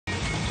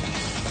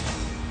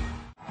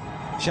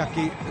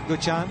Shakti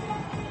Gauchan.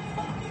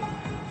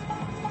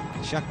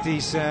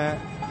 Shakti's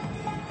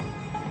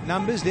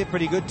numbers, they're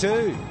pretty good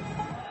too.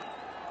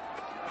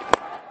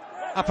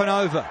 Up and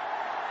over.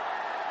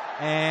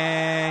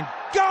 And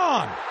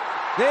gone!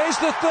 There's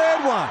the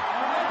third one.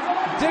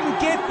 Didn't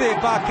get there,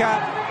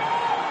 Bucker.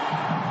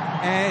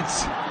 And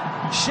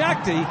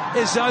Shakti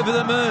is over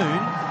the moon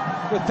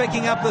with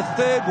picking up the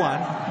third one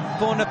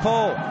for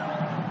Nepal.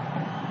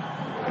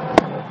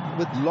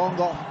 With long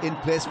off in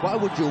place, why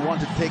would you want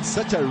to take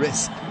such a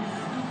risk?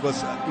 It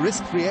was a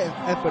risk-free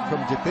effort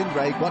from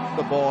Jitendra. He got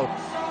the ball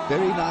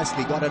very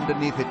nicely, got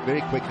underneath it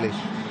very quickly.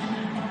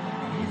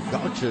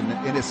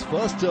 Gauchan, in his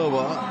first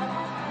over,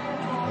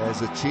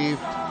 has achieved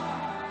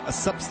a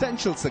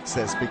substantial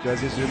success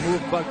because he's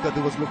removed Barkat,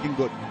 who was looking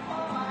good.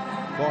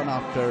 Gone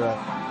after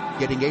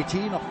getting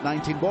 18 of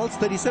 19 balls,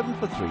 37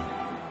 for 3.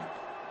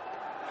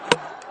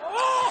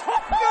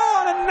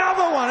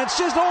 Another one, it's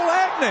just all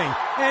happening.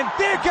 And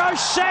there goes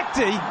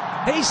Shakti.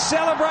 He's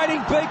celebrating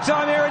big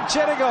time here in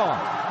Chittagong.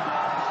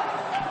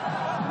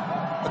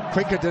 A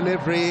quicker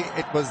delivery,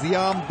 it was the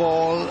arm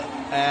ball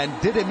and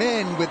did him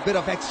in with a bit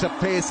of extra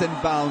pace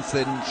and bounce,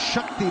 and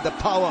Shakti, the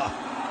power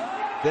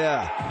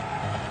there,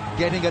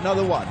 getting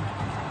another one.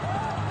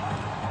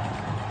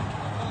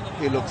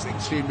 He looks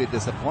extremely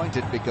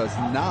disappointed because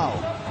now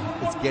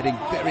it's getting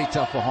very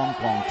tough for Hong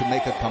Kong to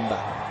make a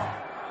comeback.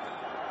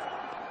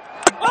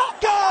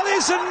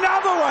 There's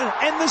another one,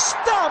 and the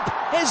stump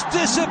has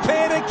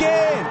disappeared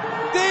again.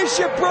 There's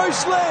your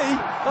Bruce Lee.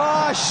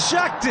 Oh,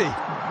 Shakti.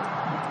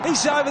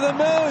 He's over the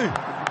moon.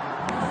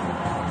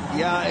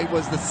 Yeah, it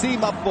was the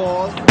seam-up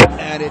ball,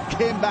 and it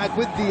came back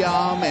with the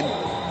arm,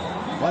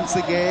 and once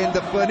again,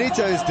 the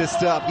furniture is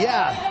disturbed.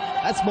 Yeah,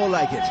 that's more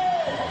like it.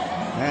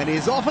 And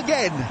he's off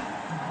again.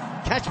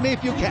 Catch me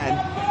if you can.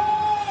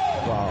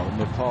 Wow,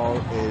 Nepal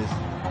is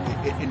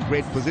in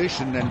great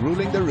position and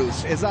ruling the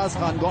roost. Ezaz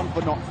Khan gone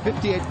for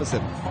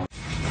 58%.